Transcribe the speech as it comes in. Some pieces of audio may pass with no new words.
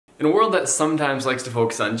In a world that sometimes likes to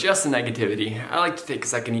focus on just the negativity, I like to take a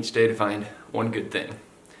second each day to find one good thing.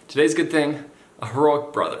 Today's good thing, a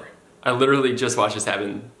heroic brother. I literally just watched this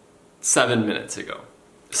happen 7 minutes ago.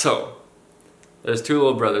 So, there's two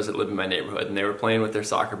little brothers that live in my neighborhood, and they were playing with their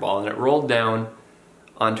soccer ball, and it rolled down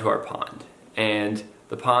onto our pond. And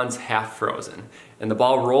the pond's half frozen, and the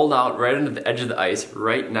ball rolled out right into the edge of the ice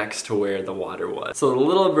right next to where the water was. So the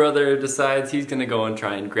little brother decides he's gonna go and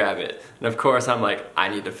try and grab it. And of course I'm like, I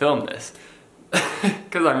need to film this.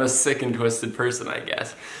 Because I'm a sick and twisted person, I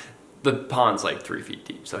guess. The pond's like 3 feet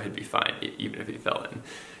deep, so he'd be fine even if he fell in.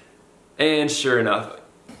 And sure enough,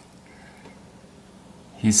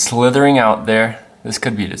 he's slithering out there. This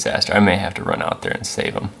could be a disaster. I may have to run out there and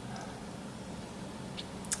save him.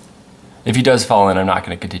 If he does fall in, I'm not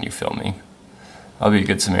going to continue filming. I'll be a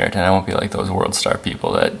good Samaritan. I won't be like those World Star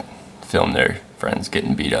people that film their friends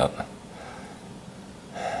getting beat up.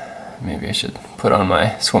 Maybe I should put on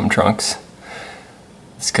my swim trunks.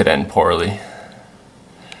 This could end poorly.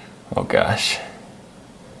 Oh gosh.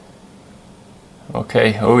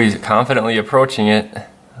 Okay, oh, he's confidently approaching it.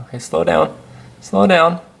 Okay, slow down. Slow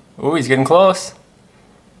down. Oh, he's getting close.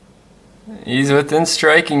 He's within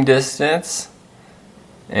striking distance.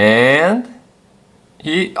 And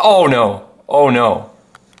oh no, oh no,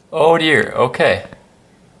 oh dear, okay.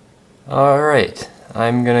 All right,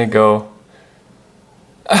 I'm gonna go.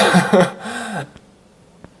 I'm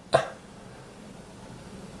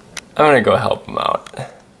gonna go help him out.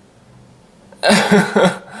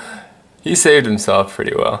 He saved himself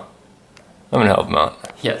pretty well. I'm gonna help him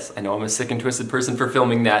out. Yes, I know I'm a sick and twisted person for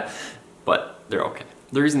filming that, but they're okay.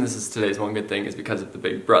 The reason this is today's one good thing is because of the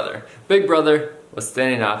big brother. Big brother was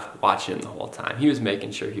standing off watching him the whole time. He was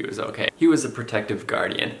making sure he was okay. He was a protective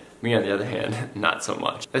guardian. Me, on the other hand, not so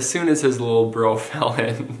much. As soon as his little bro fell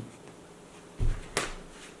in,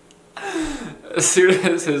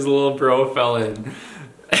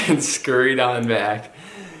 and scurried on back,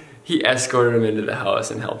 he escorted him into the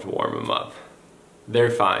house and helped warm him up.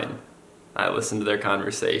 They're fine. I listened to their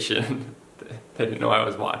conversation. They didn't know I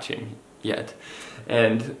was watching yet.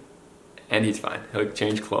 And he's fine. He'll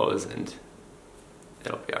change clothes and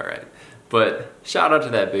it'll be alright. But shout out to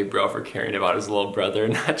that big bro for caring about his little brother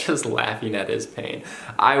and not just laughing at his pain.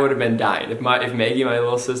 I would have been dying. If Maggie, my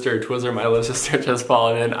little sister, or Twizzler, my little sister, just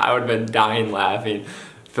fallen in, I would have been dying laughing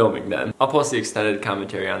filming them. I'll post the extended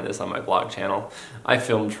commentary on this on my blog channel. I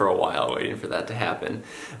filmed for a while waiting for that to happen.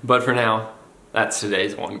 But for now, that's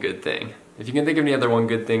today's one good thing. If you can think of any other one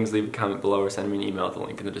good things, leave a comment below or send me an email at the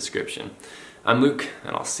link in the description. I'm Luke,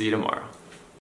 and I'll see you tomorrow.